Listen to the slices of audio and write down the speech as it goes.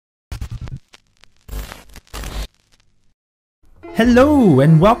Hello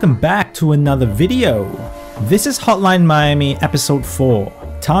and welcome back to another video. This is Hotline Miami episode 4.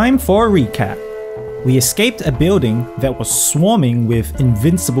 Time for a recap. We escaped a building that was swarming with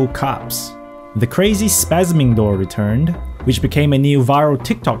invincible cops. The crazy spasming door returned, which became a new viral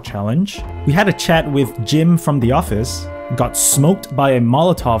TikTok challenge. We had a chat with Jim from the office, got smoked by a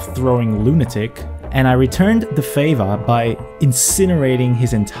Molotov throwing lunatic, and I returned the favor by incinerating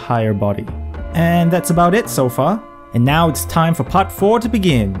his entire body. And that's about it so far. And now it's time for part 4 to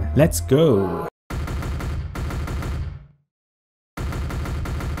begin. Let's go!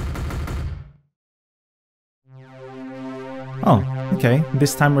 Oh, okay.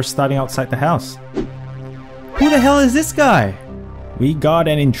 This time we're starting outside the house. Who the hell is this guy? We got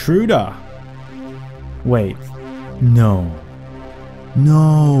an intruder. Wait. No.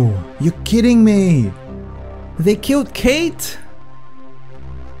 No! You're kidding me! They killed Kate?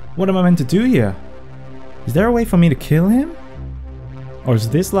 What am I meant to do here? Is there a way for me to kill him? Or is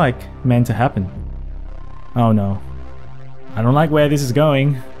this like meant to happen? Oh no. I don't like where this is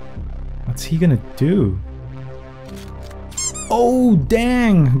going. What's he gonna do? Oh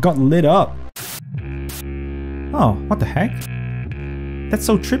dang! Got lit up. Oh, what the heck? That's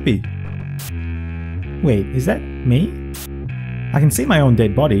so trippy. Wait, is that me? I can see my own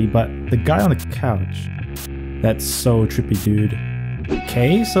dead body, but the guy on the couch. That's so trippy, dude.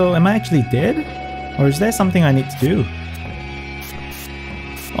 Okay, so am I actually dead? Or is there something I need to do?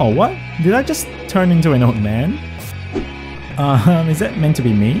 Oh, what? Did I just turn into an old man? Is that meant to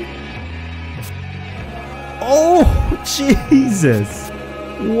be me? Oh, Jesus!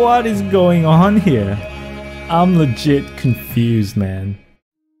 What is going on here? I'm legit confused, man.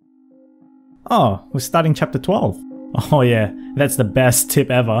 Oh, we're starting chapter 12. Oh yeah, that's the best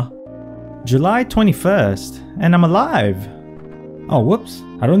tip ever. July 21st, and I'm alive. Oh, whoops.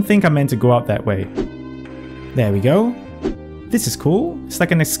 I don't think I meant to go out that way. There we go. This is cool. It's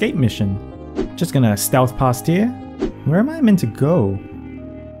like an escape mission. Just gonna stealth past here. Where am I meant to go?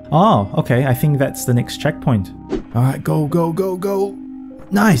 Oh, okay. I think that's the next checkpoint. Alright, go, go, go, go.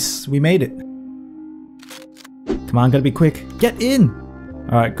 Nice. We made it. Come on, gotta be quick. Get in.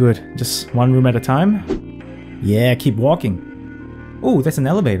 Alright, good. Just one room at a time. Yeah, keep walking. Oh, that's an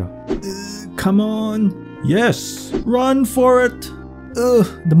elevator. Come on. Yes. Run for it. Ugh,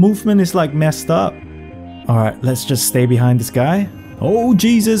 the movement is like messed up. Alright, let's just stay behind this guy. Oh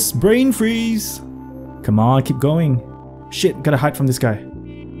Jesus, brain freeze! Come on, keep going. Shit, gotta hide from this guy.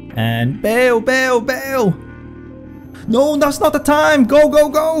 And bail, bail, bail! No, that's not the time! Go, go,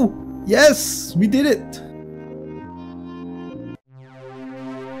 go! Yes, we did it!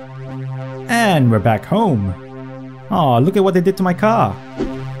 And we're back home. Oh, look at what they did to my car.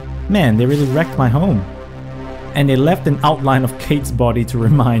 Man, they really wrecked my home. And they left an outline of Kate's body to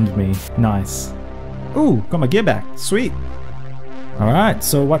remind me. Nice. Ooh, got my gear back. Sweet. Alright,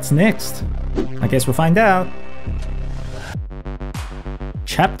 so what's next? I guess we'll find out.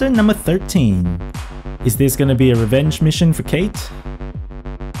 Chapter number 13. Is this gonna be a revenge mission for Kate?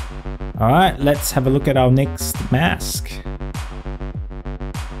 Alright, let's have a look at our next mask.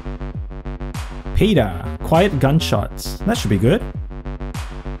 Peter, quiet gunshots. That should be good.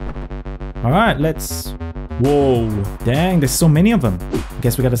 Alright, let's... Whoa, dang, there's so many of them.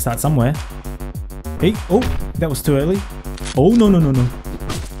 Guess we gotta start somewhere. Hey, oh, that was too early. Oh, no, no, no, no.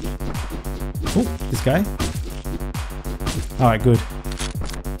 Oh, this guy. Alright, good.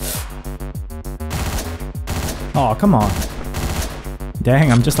 Oh, come on.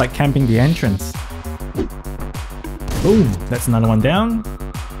 Dang, I'm just like camping the entrance. Boom, that's another one down.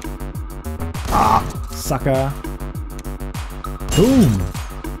 Ah, sucker. Boom.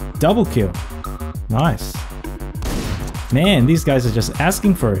 Double kill. Nice. Man, these guys are just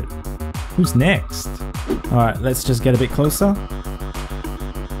asking for it. Who's next? Alright, let's just get a bit closer.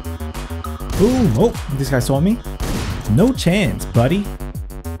 Boom! Oh, this guy saw me. No chance, buddy.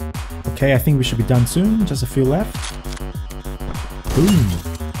 Okay, I think we should be done soon. Just a few left. Boom.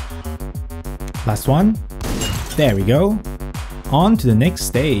 Last one. There we go. On to the next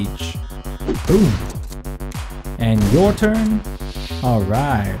stage. Boom. And your turn.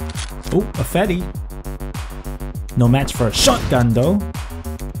 Alright. Oh, a fatty. No match for a shotgun though.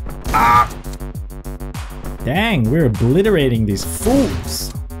 Ah! Dang, we're obliterating these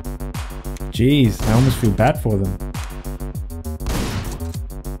fools. Jeez, I almost feel bad for them.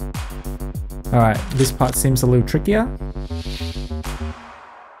 Alright, this part seems a little trickier.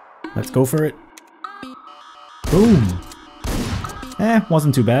 Let's go for it. Boom.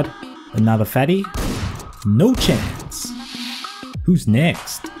 Wasn't too bad. Another fatty. No chance. Who's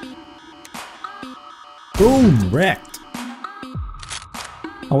next? Boom, wrecked.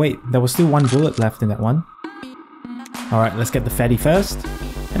 Oh wait, there was still one bullet left in that one. Alright, let's get the fatty first.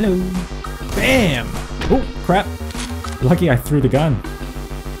 Hello. Bam! Oh, crap. Lucky I threw the gun.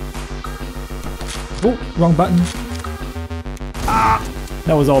 Oh, wrong button. Ah!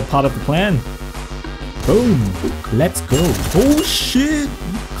 That was all part of the plan. Boom! Let's go. Oh shit!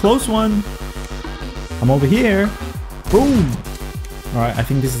 Close one. I'm over here. Boom! Alright, I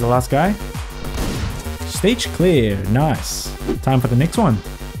think this is the last guy. Stage clear. Nice. Time for the next one.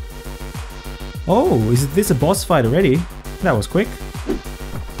 Oh, is this a boss fight already? That was quick.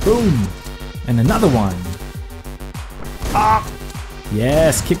 Boom! And another one. Ah!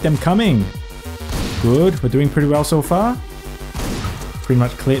 Yes, keep them coming. Good, we're doing pretty well so far. Pretty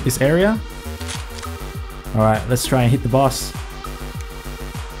much cleared this area. Alright, let's try and hit the boss.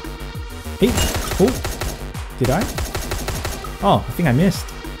 Hey! Oh! Did I? Oh, I think I missed.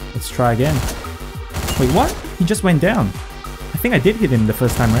 Let's try again. Wait, what? He just went down. I think I did hit him the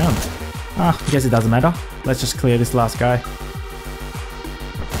first time around. Ah, I guess it doesn't matter. Let's just clear this last guy.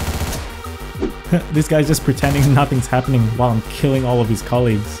 This guy's just pretending nothing's happening while I'm killing all of his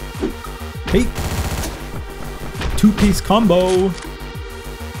colleagues. Hey! Two-piece combo!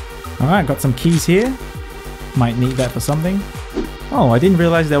 Alright, got some keys here. Might need that for something. Oh, I didn't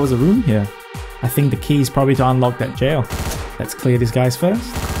realize there was a room here. I think the key is probably to unlock that jail. Let's clear these guys first.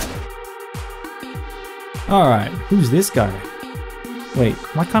 Alright, who's this guy? Wait,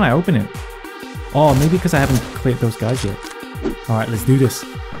 why can't I open it? Oh, maybe because I haven't cleared those guys yet. Alright, let's do this.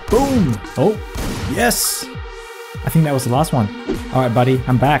 Boom! Oh, yes! I think that was the last one. Alright, buddy,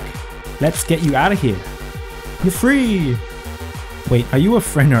 I'm back. Let's get you out of here. You're free! Wait, are you a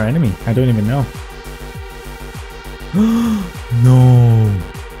friend or enemy? I don't even know. No!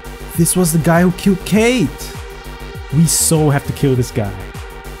 This was the guy who killed Kate! We so have to kill this guy.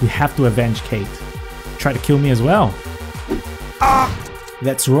 We have to avenge Kate. Try to kill me as well. Ah!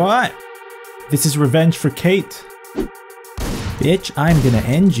 That's right! This is revenge for Kate. Bitch, I'm gonna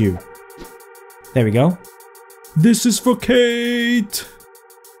end you. There we go. This is for Kate!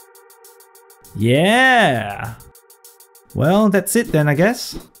 Yeah! Well, that's it then, I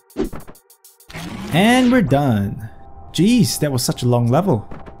guess. And we're done. Jeez, that was such a long level.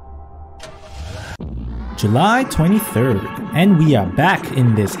 July 23rd, and we are back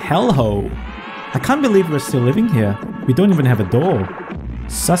in this hellhole. I can't believe we're still living here. We don't even have a door.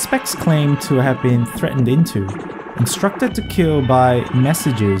 Suspects claim to have been threatened into. Instructed to kill by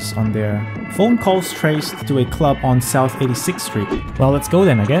messages on their phone calls traced to a club on South 86th Street. Well, let's go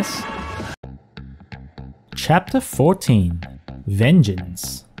then, I guess. Chapter 14.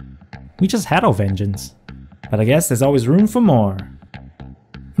 Vengeance. We just had our vengeance. But I guess there's always room for more.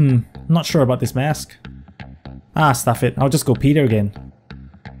 Not sure about this mask. Ah, stuff it. I'll just go Peter again.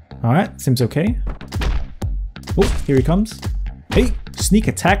 Alright, seems okay. Oh, here he comes. Hey, sneak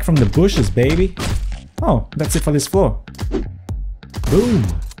attack from the bushes, baby. Oh, that's it for this floor. Boom.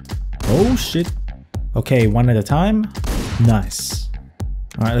 Oh shit. Okay, one at a time. Nice.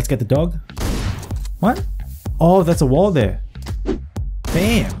 Alright, let's get the dog. What? Oh, that's a wall there.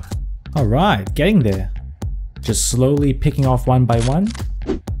 Bam. Alright, getting there. Just slowly picking off one by one.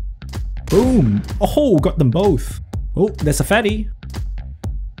 Boom. Oh, got them both. Oh, there's a fatty.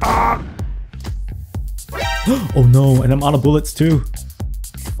 Ah. Oh no, and I'm out of bullets too.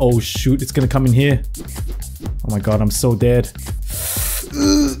 Oh shoot, it's gonna come in here. Oh my god, I'm so dead.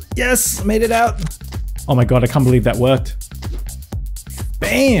 Yes, made it out. Oh my god, I can't believe that worked.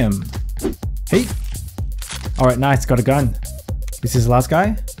 Bam. Hey. Alright, nice, got a gun. This is the last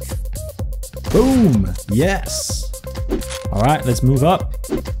guy. Boom. Yes. Alright, let's move up.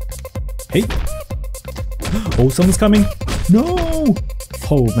 Hey. Oh, someone's coming. No.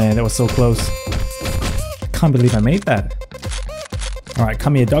 Oh man, that was so close. I can't believe I made that. Alright,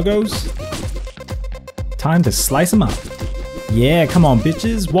 come here, doggos. Time to slice them up. Yeah, come on,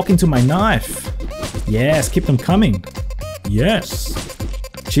 bitches. Walk into my knife. Yes, keep them coming. Yes.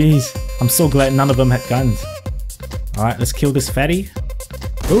 Jeez, I'm so glad none of them had guns. Alright, let's kill this fatty.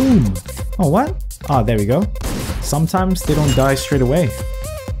 Boom. Oh, what? Ah, there we go. Sometimes they don't die straight away.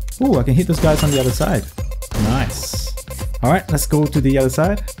 Ooh, I can hit those guys on the other side. Nice. Alright, let's go to the other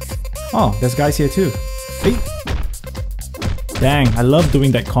side. Oh, there's guys here too. Hey. Dang, I love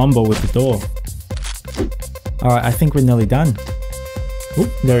doing that combo with the door. Alright, I think we're nearly done. Oop,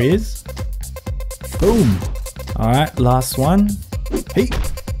 there he is. Boom. Alright, last one. Hey.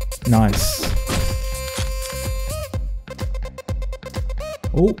 Nice.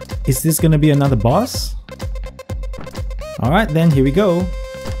 Oh, is this gonna be another boss? Alright then, here we go.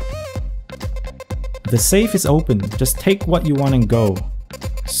 The safe is open, just take what you want and go.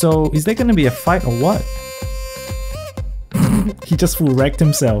 So, is there gonna be a fight or what? He just full wrecked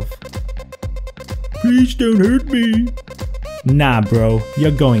himself. Please don't hurt me. Nah, bro,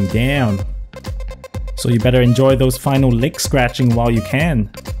 you're going down. So you better enjoy those final lick scratching while you can.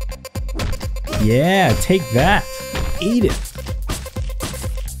 Yeah, take that. Eat it.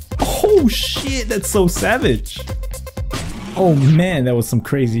 Oh shit, that's so savage. Oh man, that was some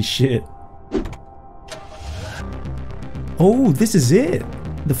crazy shit. Oh, this is it.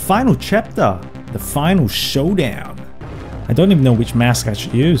 The final chapter. The final showdown. I don't even know which mask I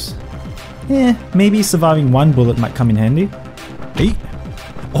should use. Yeah, maybe surviving one bullet might come in handy. Hey.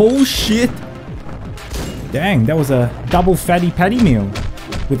 Oh shit. Dang, that was a double fatty patty meal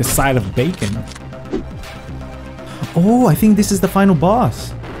with a side of bacon. Oh, I think this is the final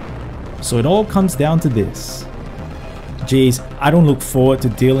boss. So it all comes down to this. Jeez, I don't look forward to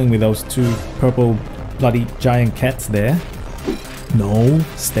dealing with those two purple bloody giant cats there. No,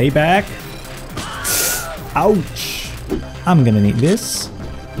 stay back. Ouch. I'm gonna need this.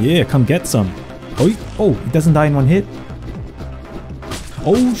 Yeah, come get some. Oh, it doesn't die in one hit.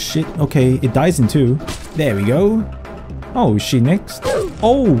 Oh shit, okay, it dies in two. There we go. Oh, is she next?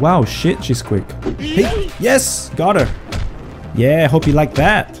 Oh, wow, shit, she's quick. Hey, yes, got her. Yeah, hope you like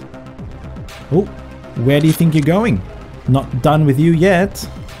that. Oh, where do you think you're going? Not done with you yet.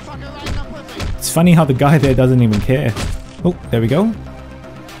 It's funny how the guy there doesn't even care. Oh, there we go.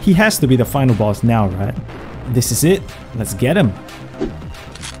 He has to be the final boss now, right? This is it. Let's get him.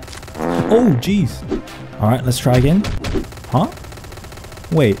 Oh, jeez. Alright, let's try again. Huh?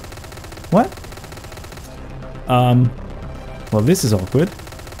 Wait. What? Well, this is awkward.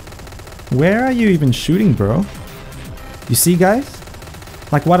 Where are you even shooting, bro? You see, guys?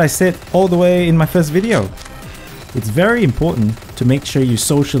 Like what I said all the way in my first video. It's very important to make sure you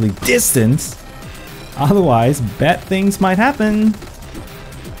socially distance. Otherwise, bad things might happen.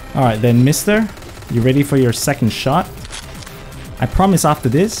 Alright then, mister. You ready for your second shot? I promise after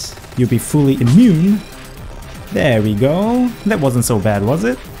this, you'll be fully immune. There we go. That wasn't so bad, was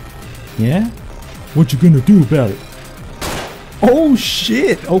it? Yeah? What you gonna do about it? Oh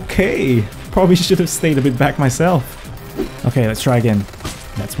shit, okay. Probably should have stayed a bit back myself. Okay, let's try again.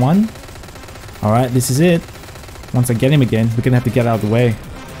 That's one. Alright, this is it. Once I get him again, we're gonna have to get out of the way.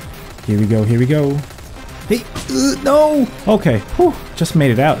 Here we go, here we go. Hey, no! Okay, whew, just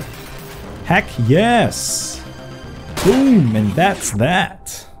made it out. Heck yes! Boom, and that's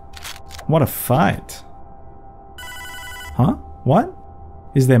that. What a fight. Huh? What?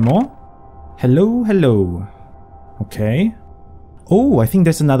 Is there more? Hello, hello. Okay. Oh, I think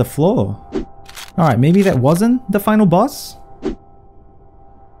there's another floor. Alright, maybe that wasn't the final boss?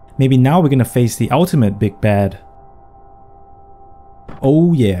 Maybe now we're gonna face the ultimate big bad.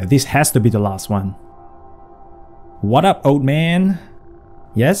 Oh yeah, this has to be the last one. What up, old man?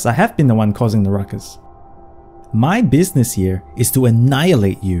 Yes, I have been the one causing the ruckus. My business here is to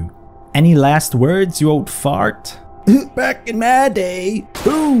annihilate you. Any last words, you old fart? Back in my day.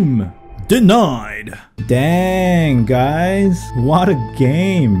 Boom! Denied! Dang, guys. What a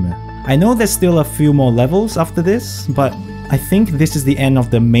game. I know there's still a few more levels after this, but I think this is the end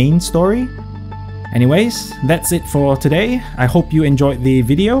of the main story. Anyways, that's it for today. I hope you enjoyed the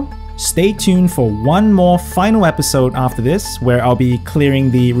video. Stay tuned for one more final episode after this, where I'll be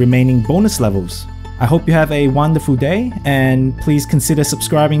clearing the remaining bonus levels. I hope you have a wonderful day, and please consider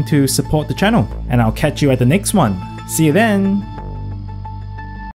subscribing to support the channel, and I'll catch you at the next one. See you then!